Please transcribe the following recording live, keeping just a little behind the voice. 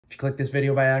If you clicked this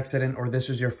video by accident or this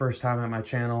is your first time at my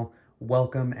channel,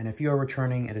 welcome. And if you are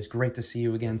returning, it is great to see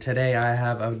you again. Today, I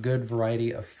have a good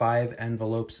variety of 5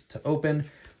 envelopes to open.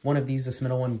 One of these, this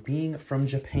middle one, being from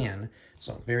Japan.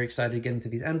 So I'm very excited to get into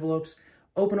these envelopes,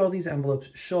 open all these envelopes,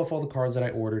 show off all the cards that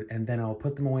I ordered, and then I'll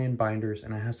put them away in binders.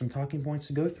 And I have some talking points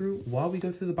to go through while we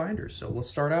go through the binders. So let's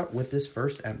start out with this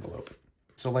first envelope.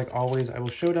 So like always, I will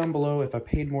show down below if I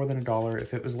paid more than $1.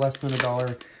 If it was less than $1,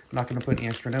 I'm not going to put any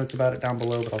extra notes about it down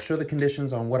below, but I'll show the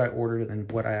conditions on what I ordered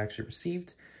and what I actually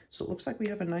received. So it looks like we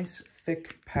have a nice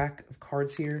thick pack of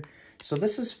cards here. So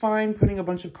this is fine, putting a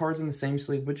bunch of cards in the same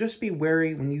sleeve, but just be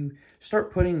wary when you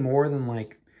start putting more than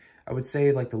I would say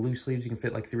the loose sleeves, you can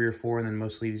fit 3 or 4, and then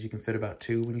most sleeves you can fit about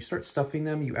 2. When you start stuffing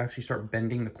them, you actually start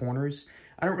bending the corners.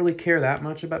 I don't really care that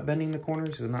much about bending the corners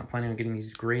because I'm not planning on getting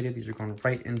these graded. These are going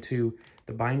right into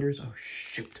the binders. Oh,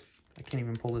 shoot. I can't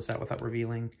even pull this out without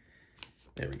revealing.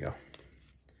 There we go.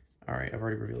 All right, I've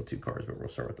already revealed 2 cards, but we'll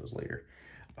start with those later.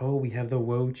 Oh, we have the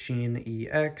Wo-Chin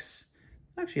EX.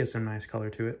 It actually has some nice color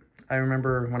to it. I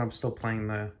remember when I'm still playing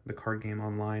the card game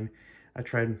online, I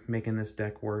tried making this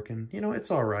deck work, and, you know,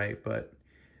 it's all right, but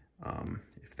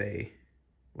if they,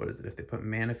 if they put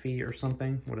Manaphy or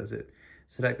something, what is it?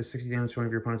 Select the 60 damage to one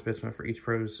of your opponent's best for each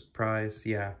prize.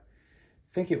 Yeah,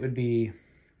 I think it would be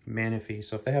Manaphy.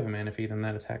 So if they have a Manaphy, then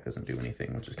that attack doesn't do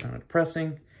anything, which is kind of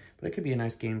depressing, but it could be a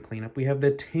nice game cleanup. We have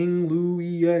the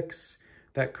Tinglu EX,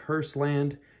 that Curse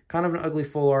Land. Kind of an ugly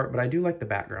full art, but I do like the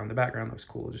background. The background looks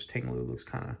cool. Just Tinglu looks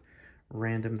kind of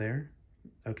random there.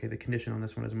 Okay, the condition on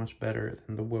this one is much better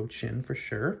than the Wo-Chin for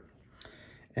sure.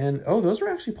 And, oh, those are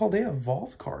actually Paldea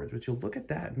Evolved cards, which you'll look at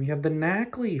that. And we have the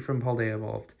Knackley from Paldea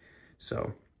Evolved.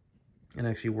 So, it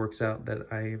actually works out that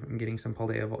I am getting some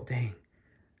Paldea Evolved. Dang,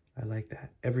 I like that.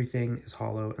 Everything is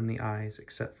hollow in the eyes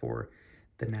except for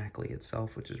the Knackley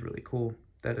itself, which is really cool.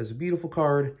 That is a beautiful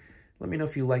card. Let me know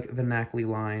if you like the Knackley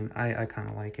line. I kind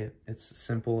of like it. It's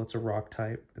simple. It's a rock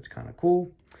type. It's kind of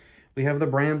cool. We have the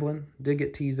Bramblin. Did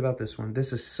get teased about this one.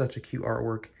 This is such a cute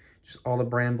artwork. Just all the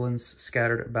Bramblins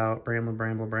scattered about. Bramblin,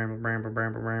 Bramblin, Bramblin, Bramblin,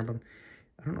 Bramblin, Bramblin.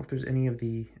 I don't know if there's any of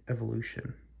the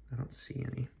evolution. I don't see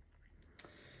any.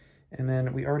 And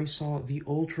then we already saw the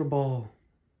Ultra Ball.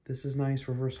 This is nice.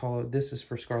 Reverse Hollow. This is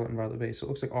for Scarlet and Violet base. So it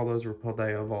looks like all those were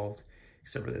Paldea Evolved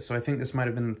except for this. So I think this might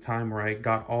have been the time where I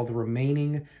got all the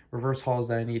remaining reverse halls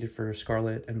that I needed for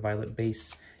Scarlet and Violet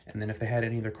base. And then if they had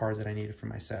any other cards that I needed for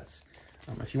my sets.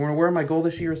 If you want to wear, my goal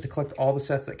this year is to collect all the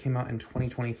sets that came out in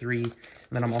 2023. And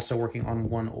then I'm also working on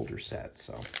one older set.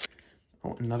 So,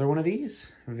 oh, another one of these.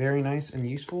 Very nice and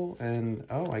useful. And,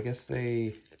 oh, I guess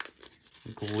they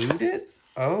glued it?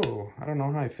 Oh, I don't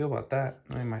know how I feel about that.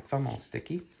 I mean, my thumb all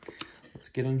sticky. Let's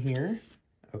get in here.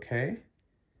 Okay.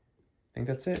 I think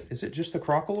that's it. Is it just the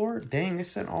Crocolore? Dang, they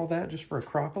sent all that just for a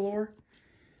Crocolore?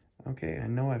 Okay, I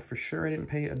know for sure I didn't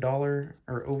pay $1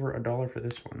 or over $1 for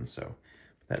this one, so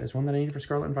that is one that I needed for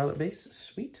Scarlet and Violet base.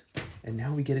 Sweet. And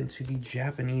now we get into the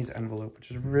Japanese envelope,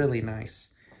 which is really nice.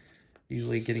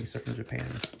 Usually getting stuff from Japan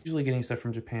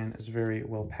is very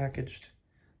well packaged.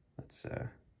 Let's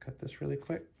cut this really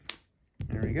quick.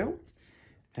 There we go.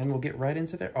 And we'll get right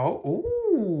into there. Oh,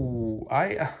 ooh,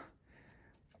 I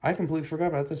completely forgot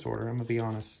about this order. I'm gonna be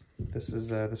honest. This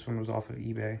one was off of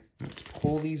eBay. Let's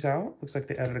pull these out. Looks like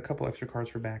they added a couple extra cards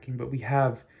for backing, but we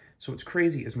have, so what's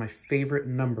crazy is my favorite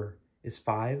number is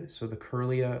 5. So the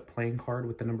Kirlia playing card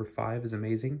with the number 5 is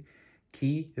amazing.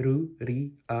 Kiruria.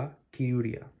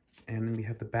 And then we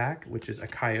have the back, which is a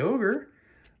Kyogre.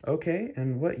 Okay,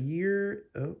 and what year?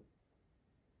 Oh,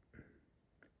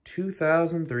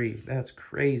 2003. That's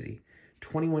crazy.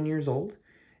 21 years old.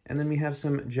 And then we have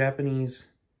some Japanese,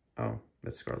 oh,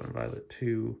 that's Scarlet and Violet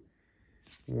 2,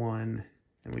 1,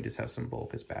 and we just have some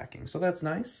bulk as backing. So that's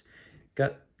nice.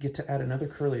 Get to add another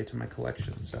Kirlia to my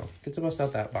collection. So get to bust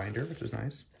out that binder, which is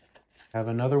nice. I have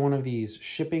another one of these,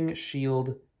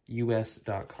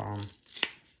 shippingshieldus.com.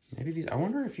 Maybe these, I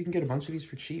wonder if you can get a bunch of these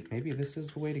for cheap. Maybe this is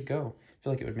the way to go. I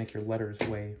feel like it would make your letters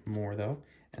way more though.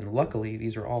 And luckily,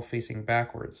 these are all facing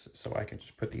backwards, so I can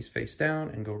just put these face down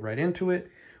and go right into it.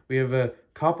 We have a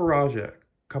Caparajah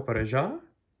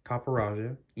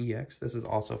EX. This is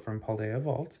also from Paldea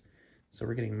Evolved. So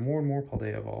we're getting more and more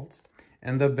Paldea Evolved.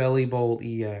 And the Belly Bowl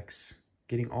EX,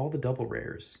 getting all the double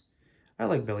rares. I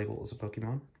like Belly Bowl as a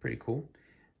Pokemon, pretty cool.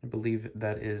 I believe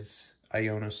that is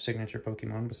Iono's signature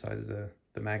Pokemon besides the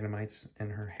Magnemites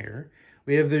in her hair.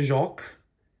 We have the Jolk.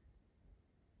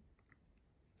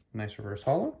 Nice reverse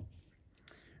hollow.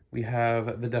 We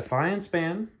have the Defiance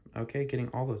Band. Okay, getting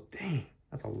all those. Dang,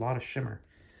 that's a lot of shimmer.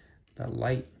 That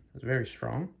light is very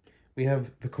strong. We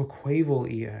have the Coquavel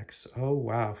EX. Oh,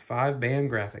 wow. 5 band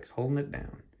graphics holding it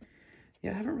down.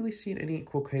 Yeah, I haven't really seen any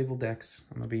Quoquaval decks,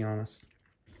 I'm going to be honest.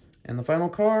 And the final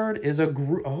card is a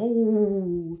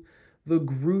the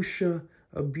Grusha,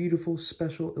 a beautiful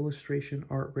special illustration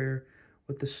art rare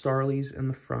with the Starlies in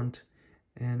the front.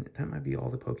 And that might be all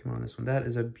the Pokemon in this one. That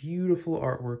is a beautiful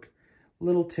artwork.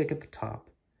 Little tick at the top.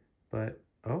 But,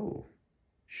 oh,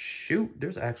 shoot,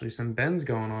 there's actually some bends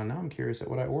going on. Now I'm curious at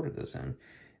what I ordered this in.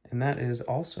 And that is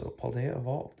also Paldea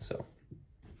Evolved. So,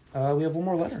 we have one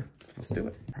more letter. Let's do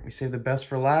it. We saved the best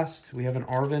for last. We have an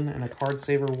Arven and a Card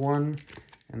Saver 1.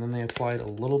 And then they applied a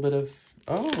little bit of...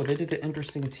 Oh, they did an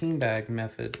interesting team bag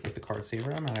method with the Card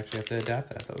Saver. I might actually have to adapt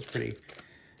that. That was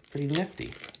pretty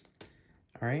nifty.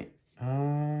 All right.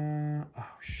 Oh,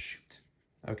 shoot.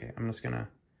 Okay, I'm just going to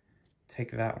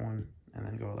take that one and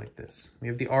then go like this. We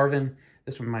have the Arven.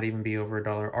 This one might even be over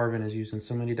 $1. Arven is used in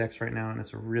so many decks right now, and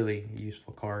it's a really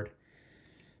useful card.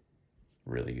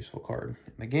 Really useful card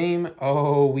in the game.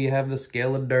 Oh, we have the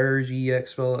Skeledirge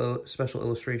EX Special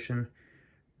Illustration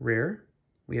Rare.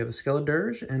 We have a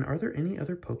Skeledirge, and are there any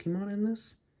other Pokemon in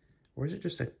this? Or is it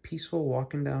just a peaceful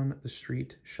walking down the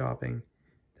street shopping?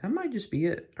 That might just be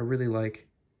it. I really like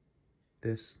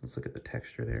this. Let's look at the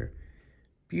texture there.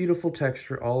 Beautiful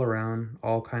texture all around,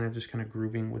 all kind of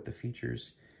grooving with the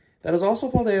features. That is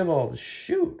also Paldea Evolved.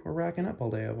 Shoot, we're racking up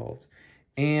Paldea Evolved.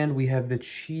 And we have the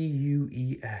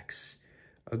Chi-Yu EX,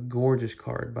 a gorgeous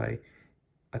card by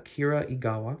Akira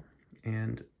Igawa.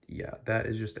 And yeah, that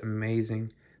is just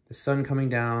amazing. The sun coming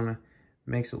down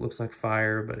makes it look like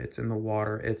fire, but it's in the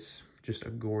water. It's just a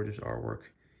gorgeous artwork.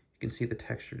 You can see the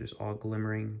texture just all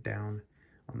glimmering down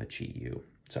on the Chi-Yu.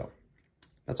 So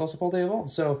that's also Paldea Evolved.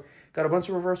 So got a bunch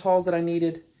of reverse hauls that I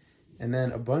needed, and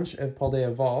then a bunch of Paldea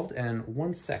Evolved, and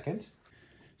 1 second.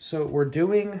 So we're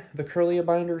doing the Kirlia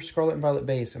binder, Scarlet and Violet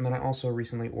base, and then I also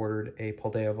recently ordered a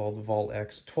Paldea Evolved Vault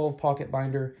X 12 pocket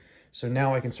binder. So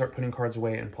now I can start putting cards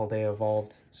away in Paldea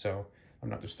Evolved. So I'm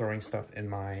not just throwing stuff in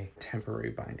my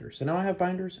temporary binder. So now I have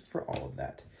binders for all of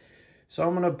that. So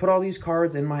I'm going to put all these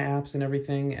cards in my apps and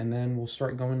everything, and then we'll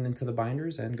start going into the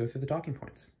binders and go through the talking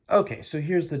points. Okay, so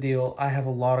here's the deal. I have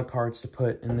a lot of cards to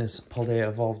put in this Paldea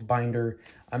Evolved binder.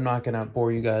 I'm not going to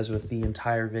bore you guys with the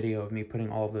entire video of me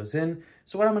putting all of those in.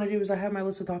 So what I'm going to do is I have my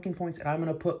list of talking points, and I'm going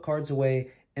to put cards away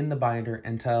in the binder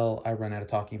until I run out of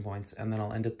talking points, and then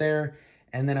I'll end it there.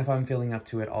 And then if I'm feeling up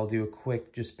to it, I'll do a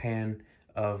quick just pan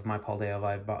of my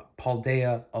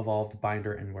Paldea Evolved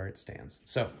binder and where it stands.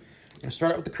 So I'm going to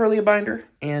start out with the Kirlia binder,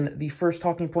 and the first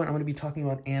talking point, I'm going to be talking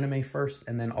about anime first,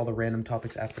 and then all the random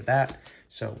topics after that.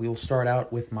 So we will start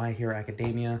out with My Hero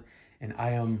Academia, and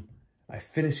I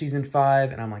finished season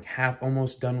 5, and I'm like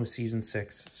almost done with season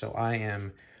 6. So I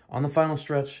am on the final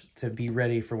stretch to be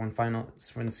ready for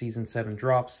when season 7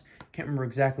 drops. Can't remember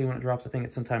exactly when it drops. I think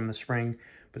it's sometime in the spring.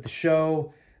 But the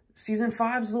show, season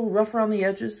 5 is a little rough around the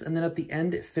edges, and then at the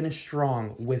end, it finished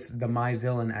strong with the My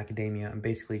Villain Academia, and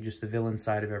basically just the villain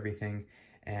side of everything,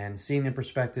 and seeing their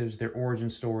perspectives, their origin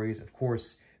stories, of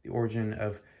course, the origin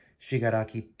of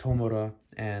Shigaraki Tomura,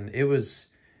 and it was,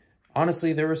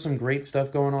 honestly, there was some great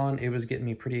stuff going on. It was getting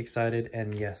me pretty excited,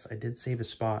 and yes, I did save a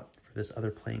spot for this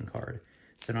other playing card.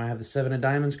 So now I have the 7 of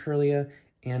Diamonds Kirlia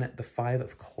and the 5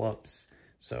 of Clubs.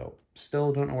 So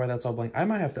still don't know where that's all blank. I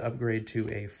might have to upgrade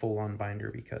to a full-on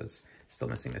binder because still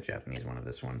missing the Japanese one of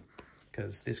this one,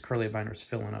 because this Kirlia binder is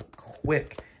filling up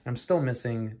quick. And I'm still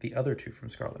missing the other 2 from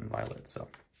Scarlet and Violet, so,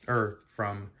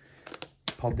 from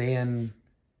Paldean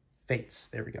Fates.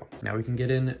 There we go. Now we can get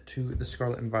into the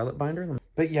Scarlet and Violet binder.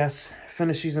 But yes,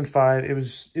 finished season 5. It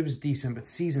was decent, but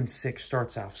season 6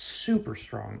 starts off super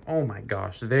strong. Oh my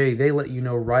gosh, they let you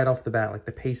know right off the bat, like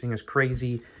the pacing is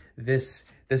crazy. This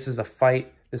is a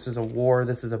fight. This is a war.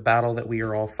 This is a battle that we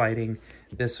are all fighting.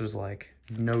 This was like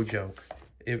no joke.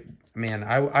 Man,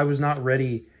 I was not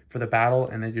ready for the battle,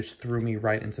 and they just threw me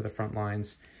right into the front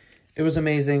lines. It was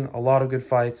amazing. A lot of good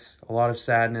fights, a lot of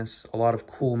sadness, a lot of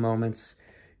cool moments.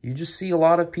 You just see a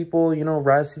lot of people, you know,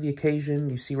 rise to the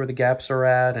occasion. You see where the gaps are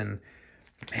at, and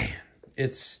man,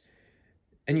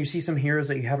 and you see some heroes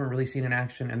that you haven't really seen in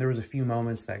action, and there was a few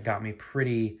moments that got me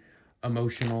pretty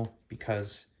emotional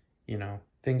because, you know,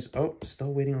 things... Oh,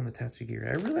 still waiting on the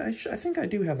Tatsugiri. I think I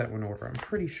do have that one ordered. I'm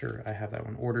pretty sure I have that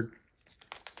one ordered.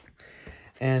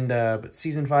 And, but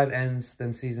season 5 ends,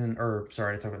 then sorry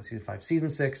to talk about season 5. Season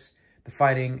 6, the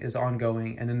fighting is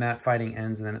ongoing, and then that fighting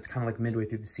ends, and then it's kind of like midway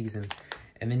through the season.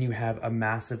 And then you have a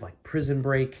massive, like, prison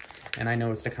break, and I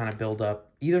know it's to kind of build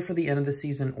up either for the end of the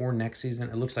season or next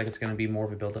season. It looks like it's going to be more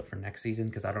of a build up for next season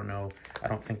because I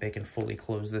don't think they can fully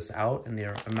close this out in the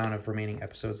amount of remaining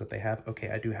episodes that they have. Okay,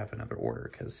 I do have another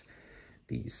order because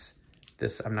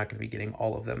I'm not going to be getting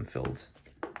all of them filled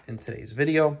in today's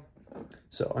video.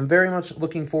 So I'm very much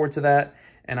looking forward to that.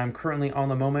 And I'm currently on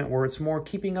the moment where it's more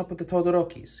keeping up with the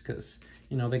Todorokis because,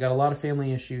 you know, they got a lot of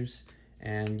family issues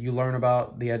and you learn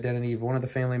about the identity of one of the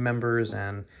family members.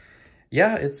 And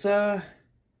yeah, it's, I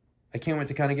can't wait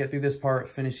to kind of get through this part,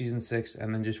 finish season 6,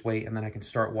 and then just wait. And then I can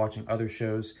start watching other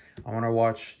shows. I want to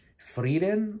watch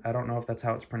Frieden. I don't know if that's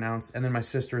how it's pronounced. And then my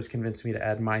sister has convinced me to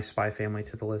add My Spy Family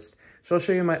to the list. So I'll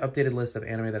show you my updated list of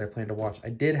anime that I plan to watch. I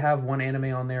did have one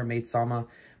anime on there, Maid-sama.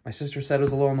 My sister said it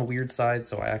was a little on the weird side,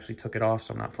 so I actually took it off,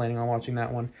 so I'm not planning on watching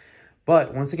that one.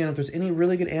 But once again, if there's any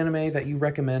really good anime that you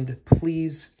recommend,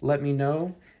 please let me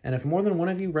know. And if more than one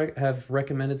of you have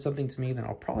recommended something to me, then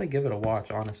I'll probably give it a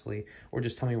watch, honestly. Or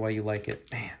just tell me why you like it.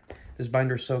 Man, this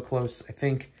binder's so close. I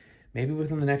think maybe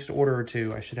within the next order or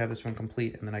two, I should have this one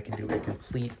complete, and then I can do a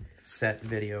complete set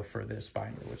video for this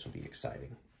binder, which will be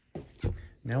exciting.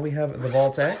 Now we have the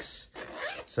Vault X.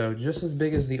 So just as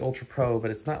big as the Ultra Pro,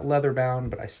 but it's not leather bound,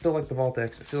 but I still like the Vault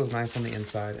X. It feels nice on the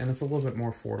inside, and it's a little bit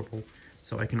more affordable,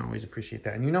 so I can always appreciate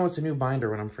that. And you know it's a new binder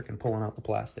when I'm freaking pulling out the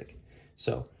plastic.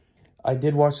 So I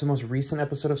did watch the most recent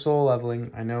episode of Solo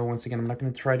Leveling. I know, once again, I'm not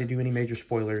going to try to do any major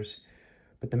spoilers,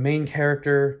 but the main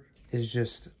character is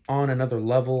just on another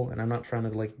level, and I'm not trying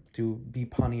to, like, be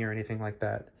punny or anything like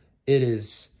that. It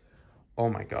is, oh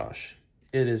my gosh.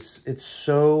 It's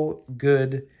so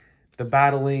good. The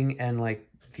battling and, like,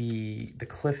 the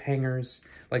cliffhangers.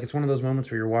 Like, it's one of those moments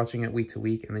where you're watching it week to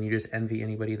week, and then you just envy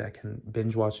anybody that can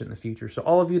binge watch it in the future. So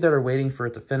all of you that are waiting for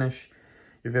it to finish,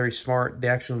 you're very smart. The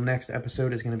actual next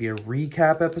episode is going to be a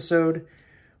recap episode,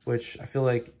 which I feel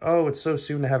like, oh, it's so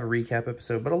soon to have a recap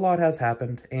episode, but a lot has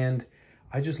happened, and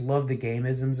I just love the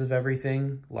game-isms of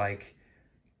everything. Like,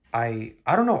 I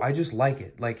don't know, I just like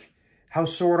it. Like, how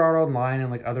Sword Art Online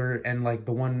and, like, like,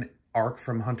 the one arc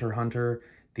from Hunter x Hunter,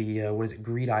 the, what is it,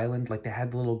 Greed Island, like, they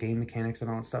had the little game mechanics and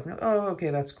all that stuff. And, oh, okay,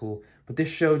 that's cool. But this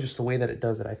show, just the way that it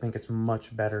does it, I think it's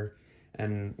much better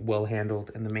and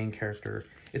well-handled. And the main character,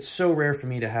 it's so rare for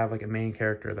me to have, like, a main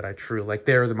character that I truly, like,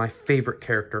 they're my favorite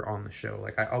character on the show.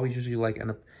 Like, I always usually, like,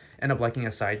 end up liking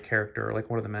a side character or, like,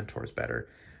 one of the mentors better.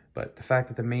 But the fact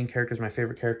that the main character is my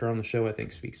favorite character on the show, I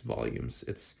think, speaks volumes.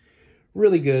 It's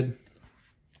really good.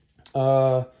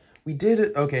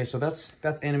 Okay, so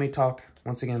that's anime talk.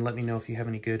 Once again, let me know if you have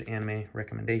any good anime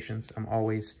recommendations. I'm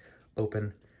always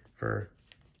open for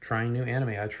trying new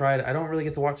anime. I don't really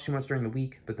get to watch too much during the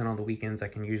week, but then on the weekends I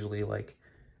can usually, like,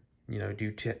 you know,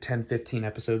 do 10, 15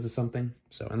 episodes of something.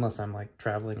 So unless I'm, like,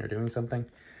 traveling or doing something.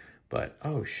 But,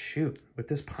 oh shoot, with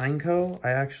this Pineco,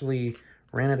 I actually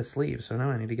ran out of sleeves, so now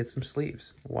I need to get some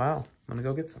sleeves. Wow, let me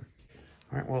go get some.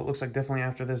 All right, well, it looks like definitely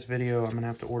after this video, I'm going to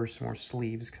have to order some more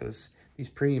sleeves because these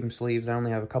premium sleeves, I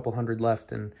only have a couple hundred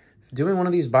left. And doing one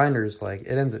of these binders, like,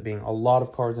 it ends up being a lot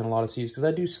of cards and a lot of sleeves because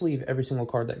I do sleeve every single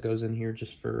card that goes in here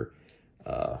just for,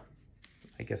 I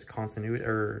guess, continuity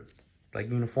or, like,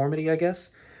 uniformity, I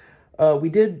guess. We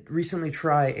did recently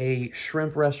try a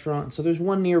shrimp restaurant. So there's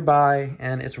one nearby,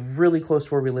 and it's really close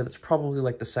to where we live. It's probably,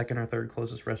 like, the second or third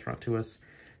closest restaurant to us.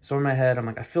 So in my head, I'm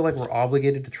like, I feel like we're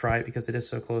obligated to try it because it is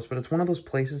so close. But it's one of those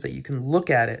places that you can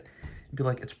look at it and be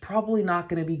like, it's probably not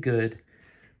going to be good.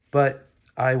 But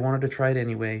I wanted to try it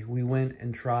anyway. We went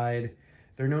and tried.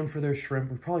 They're known for their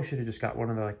shrimp. We probably should have just got one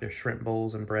of their shrimp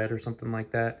bowls and bread or something like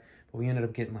that. But we ended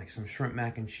up getting, like, some shrimp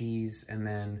mac and cheese and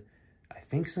then I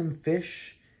think some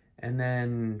fish. And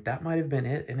then that might have been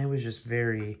it. And it was just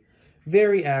very,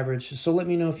 very average. So let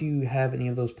me know if you have any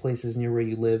of those places near where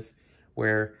you live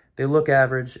where they look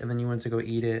average, and then you went to go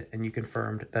eat it, and you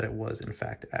confirmed that it was, in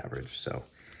fact, average. So,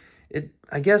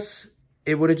 I guess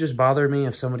it would have just bothered me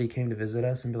if somebody came to visit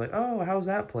us and be like, oh, how's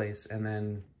that place? And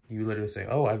then you literally say,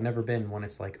 oh, I've never been, when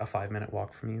it's like a 5-minute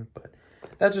walk from you. But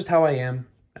that's just how I am.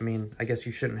 I mean, I guess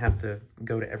you shouldn't have to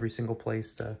go to every single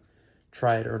place to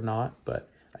try it or not, but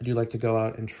I do like to go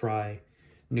out and try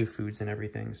new foods and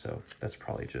everything. So that's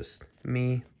probably just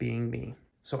me being me.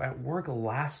 So at work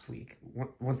last week,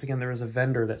 once again, there was a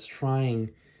vendor that's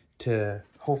trying to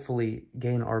hopefully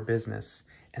gain our business,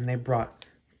 and they brought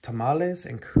tamales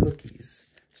and cookies.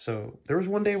 So there was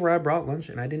one day where I brought lunch,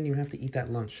 and I didn't even have to eat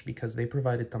that lunch because they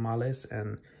provided tamales,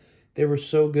 and they were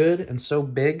so good and so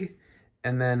big.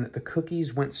 And then the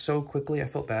cookies went so quickly. I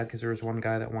felt bad because there was one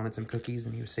guy that wanted some cookies,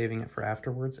 and he was saving it for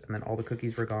afterwards, and then all the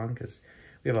cookies were gone because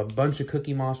we have a bunch of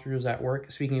cookie monsters at work.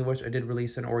 Speaking of which, I did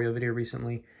release an Oreo video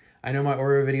recently. I know my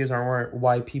Oreo videos aren't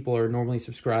why people are normally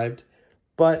subscribed,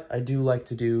 but I do like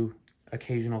to do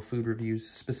occasional food reviews,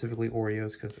 specifically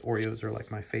Oreos, because Oreos are, like,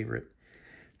 my favorite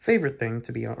thing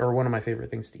to be on, or one of my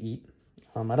favorite things to eat.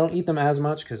 I don't eat them as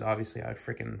much because obviously I'd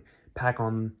freaking pack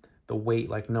on the weight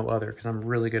like no other because I'm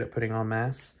really good at putting on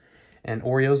mass. And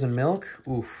Oreos and milk,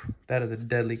 oof, that is a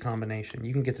deadly combination.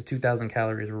 You can get to 2,000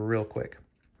 calories real quick.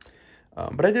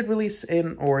 But I did release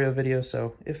an Oreo video,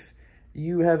 so if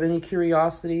you have any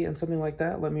curiosity and something like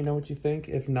that, let me know what you think.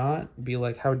 If not, be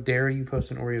like, how dare you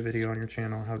post an Oreo video on your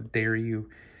channel? How dare you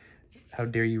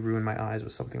ruin my eyes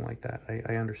with something like that?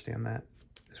 I understand that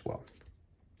as well.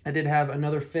 I did have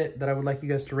another fit that I would like you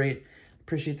guys to rate.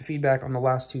 Appreciate the feedback on the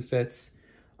last 2 fits.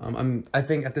 I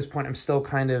think at this point I'm still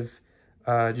kind of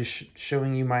just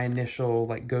showing you my initial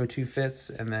like go-to fits,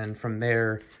 and then from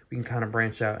there we can kind of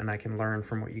branch out and I can learn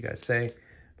from what you guys say.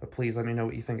 But please let me know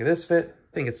what you think of this fit.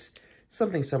 I think it's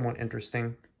something somewhat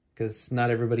interesting because not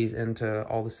everybody's into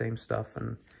all the same stuff,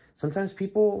 and sometimes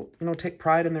people, you know, take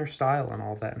pride in their style and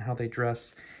all that and how they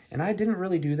dress. And I didn't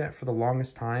really do that for the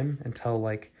longest time until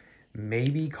like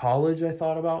maybe college. I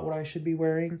thought about what I should be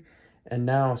wearing, and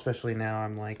now, especially now,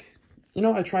 I'm like, you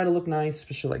know, I try to look nice,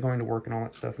 especially like going to work and all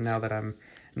that stuff, now that I'm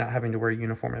not having to wear a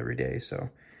uniform every day. So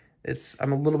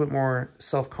I'm a little bit more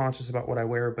self-conscious about what I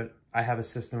wear, but I have a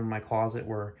system in my closet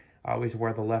where I always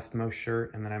wear the leftmost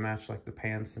shirt, and then I match like the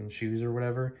pants and shoes or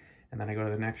whatever, and then I go to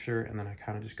the next shirt, and then I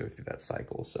kind of just go through that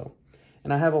cycle. So,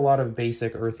 and I have a lot of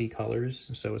basic earthy colors,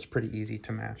 so it's pretty easy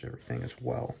to match everything as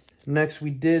well. Next, we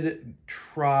did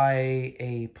try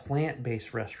a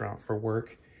plant-based restaurant for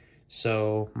work.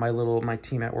 So my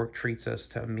team at work treats us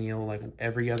to a meal like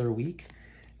every other week.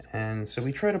 And so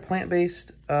we tried a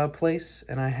plant-based place,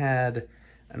 and I had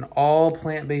an all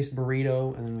plant-based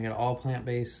burrito, and then we had all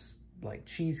plant-based like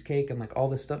cheesecake and like all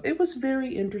this stuff. It was very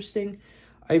interesting.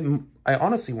 I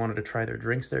honestly wanted to try their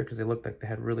drinks there because they looked like they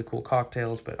had really cool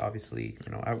cocktails, but obviously,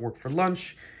 you know, I worked for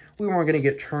lunch. We weren't going to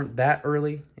get churnt that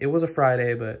early. It was a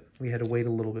Friday, but we had to wait a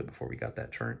little bit before we got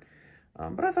that churnt.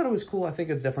 But I thought it was cool. I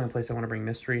think it's definitely a place I want to bring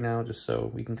Mystery now, just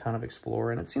so we can kind of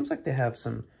explore. And it seems like they have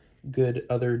some good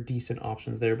other decent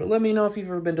options there. But let me know if you've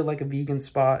ever been to like a vegan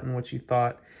spot and what you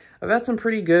thought. I've had some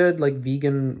pretty good like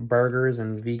vegan burgers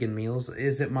and vegan meals.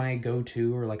 Is it my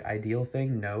go-to or like ideal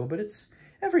thing? No, but it's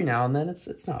every now and then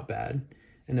it's not bad.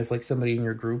 And if like somebody in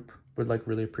your group would like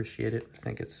really appreciate it, I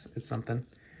think it's something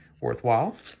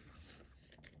worthwhile.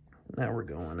 Now we're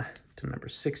going to number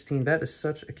 16. That is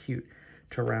such a cute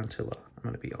tarantula, I'm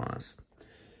going to be honest.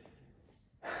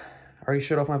 I already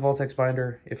showed off my Voltex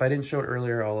binder. If I didn't show it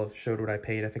earlier, I'll have showed what I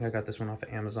paid. I think I got this one off of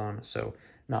Amazon, so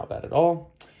not bad at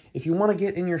all. If you want to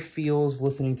get in your feels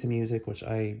listening to music, which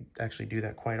I actually do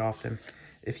that quite often,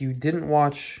 if you didn't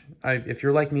watch, if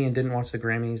you're like me and didn't watch the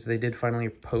Grammys, they did finally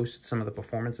post some of the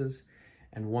performances,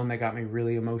 and one that got me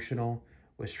really emotional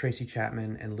was Tracy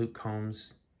Chapman and Luke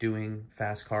Combs doing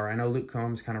Fast Car. I know Luke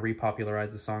Combs kind of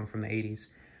repopularized the song from the 80s,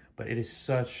 but it is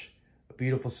such a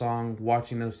beautiful song.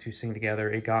 Watching those two sing together,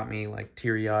 it got me like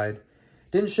teary-eyed.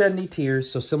 Didn't shed any tears,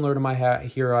 so similar to My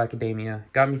Hero Academia.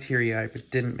 Got me teary-eyed, but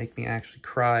didn't make me actually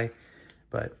cry.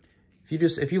 But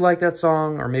if you like that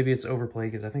song, or maybe it's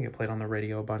overplayed, because I think it played on the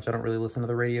radio a bunch. I don't really listen to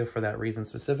the radio for that reason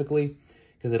specifically,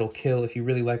 because it'll kill. If you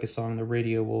really like a song, the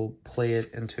radio will play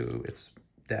it into its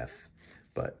death.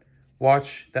 But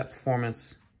watch that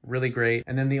performance. Really great.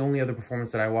 And then the only other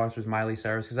performance that I watched was Miley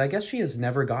Cyrus, because I guess she has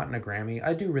never gotten a Grammy.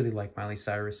 I do really like Miley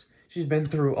Cyrus. She's been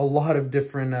through a lot of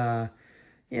different,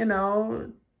 you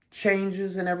know,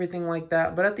 changes and everything like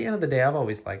that. But at the end of the day, I've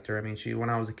always liked her. I mean, when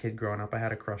I was a kid growing up, I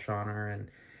had a crush on her, and,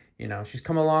 you know, she's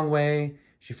come a long way.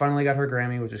 She finally got her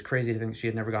Grammy, which is crazy to think she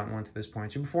had never gotten one to this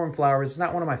point. She performed Flowers. It's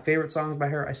not one of my favorite songs by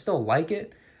her. I still like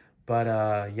it. But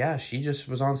yeah, she just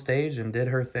was on stage and did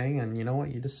her thing, and you know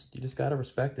what? You just gotta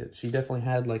respect it. She definitely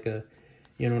had like a,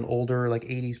 you know, an older like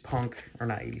 80s punk, or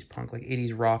not 80s punk, like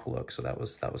 80s rock look. So that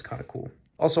was kind of cool.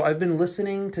 Also, I've been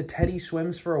listening to Teddy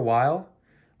Swims for a while.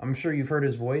 I'm sure you've heard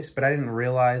his voice, but I didn't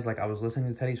realize like I was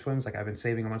listening to Teddy Swims. Like I've been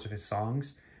saving a bunch of his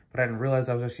songs, but I didn't realize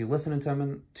I was actually listening to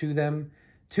him.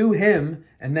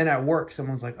 And then at work,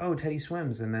 someone's like, "Oh, Teddy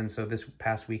Swims," and then so this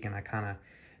past weekend I kind of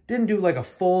didn't do like a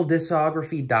full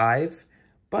discography dive,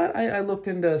 but I looked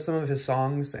into some of his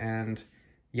songs, and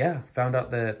yeah, found out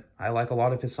that I like a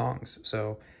lot of his songs.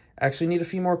 So I actually need a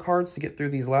few more cards to get through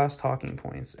these last talking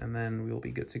points, and then we'll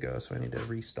be good to go. So I need to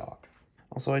restock.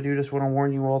 Also, I do just want to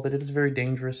warn you all that it is very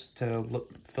dangerous to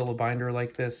fill a binder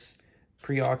like this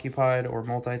preoccupied or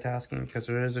multitasking, because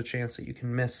there is a chance that you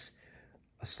can miss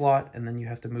a slot, and then you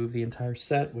have to move the entire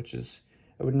set, which is,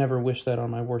 I would never wish that on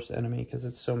my worst enemy, because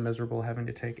it's so miserable having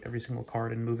to take every single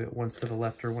card and move it once to the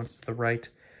left or once to the right.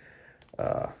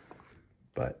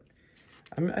 But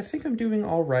I think I'm doing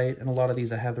all right, and a lot of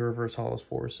these I have the reverse hollows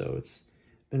for, so it's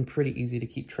been pretty easy to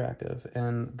keep track of.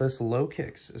 And this low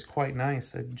kicks is quite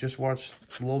nice. I just watched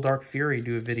Lil Dark Fury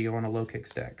do a video on a low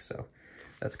kicks deck, so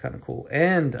that's kind of cool.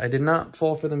 And I did not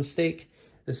fall for the mistake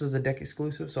This is a deck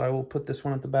exclusive, so I will put this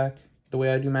one at the back. The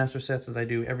way I do master sets is I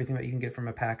do everything that you can get from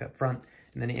a pack up front,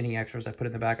 and then any extras I put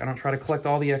in the back. I don't try to collect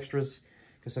all the extras,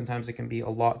 because sometimes it can be a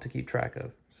lot to keep track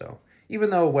of. So even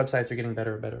though websites are getting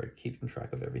better and better at keeping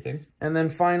track of everything. And then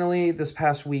finally, this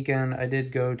past weekend, I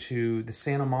did go to the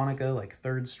Santa Monica, like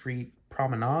 3rd Street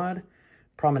Promenade,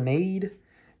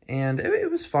 and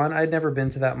it was fun. I'd never been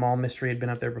to that mall. Mystery had been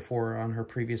up there before on her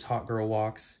previous Hot Girl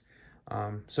Walks.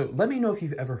 So let me know if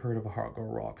you've ever heard of a Hot Girl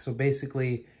Walk. So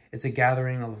basically, it's a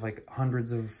gathering of like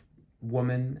hundreds of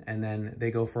women, and then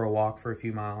they go for a walk for a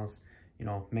few miles, you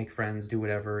know, make friends, do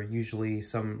whatever. Usually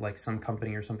some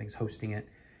company or something's hosting it.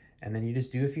 And then you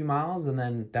just do a few miles, and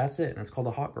then that's it. And it's called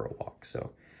a Hot Girl Walk.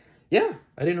 So yeah,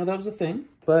 I didn't know that was a thing,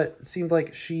 but it seemed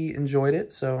like she enjoyed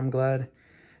it. So I'm glad.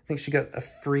 I think she got a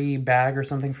free bag or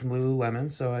something from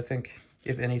Lululemon. So I think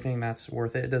if anything, that's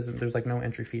worth it. There's like no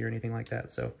entry fee or anything like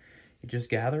that. So you just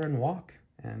gather and walk,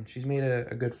 and she's made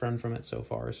a good friend from it so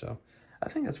far. So I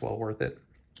think that's well worth it.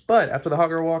 But after the Hot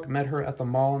Girl Walk, met her at the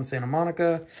mall in Santa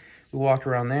Monica. We walked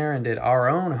around there and did our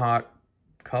own hot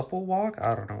couple walk.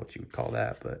 I don't know what you would call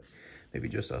that, but maybe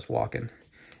just us walking.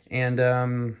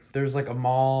 And there's like a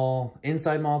mall,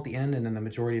 inside mall at the end, and then the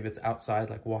majority of it's outside,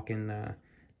 like walking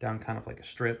down kind of like a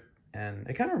strip. And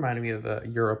it kind of reminded me of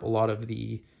Europe. A lot of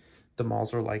the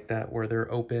malls are like that, where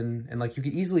they're open, and like you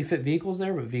could easily fit vehicles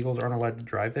there, but vehicles aren't allowed to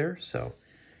drive there. So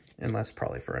unless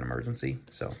probably for an emergency.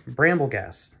 So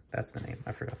Bramblegas, that's the name.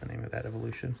 I forgot the name of that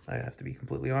evolution. I have to be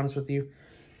completely honest with you.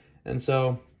 And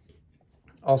so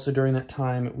also during that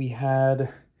time, we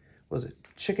had, was it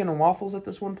chicken and waffles at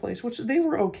this one place, which they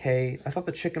were okay. I thought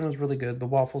the chicken was really good. The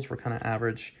waffles were kind of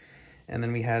average. And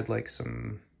then we had like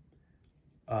some,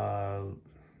 I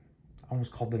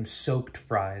almost called them soaked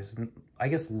fries. I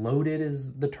guess loaded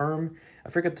is the term. I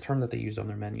forget the term that they used on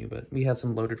their menu, but we had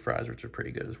some loaded fries, which are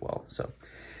pretty good as well. So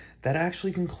that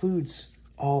actually concludes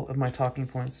all of my talking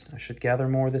points. I should gather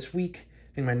more this week.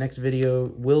 I think my next video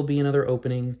will be another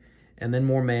opening, and then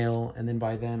more mail, and then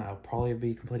by then I'll probably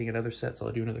be completing another set, so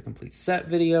I'll do another complete set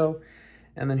video,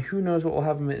 and then who knows what we'll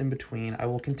have in between. I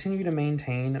will continue to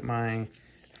maintain my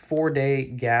 4-day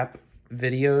gap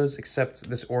videos, except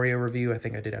this Oreo review I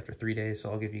think I did after 3 days,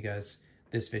 so I'll give you guys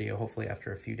this video hopefully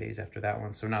after a few days after that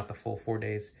one, so not the full 4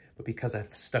 days, but because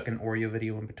I've stuck an Oreo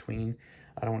video in between,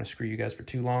 I don't want to screw you guys for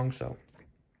too long. So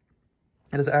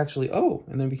it is actually, oh,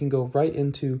 and then we can go right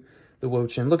into the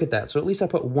Wo-Chin. Look at that. So at least I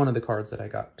put one of the cards that I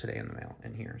got today in the mail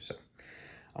in here. So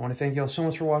I want to thank y'all so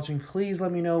much for watching. Please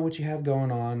let me know what you have going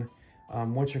on,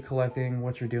 what you're collecting,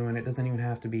 what you're doing. It doesn't even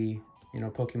have to be, you know,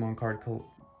 Pokemon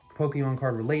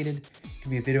card related. It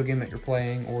could be a video game that you're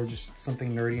playing, or just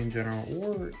something nerdy in general,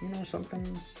 or, you know,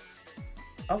 something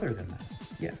other than that.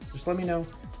 Yeah, just let me know.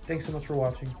 Thanks so much for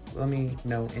watching. Let me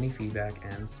know any feedback,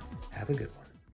 and have a good one.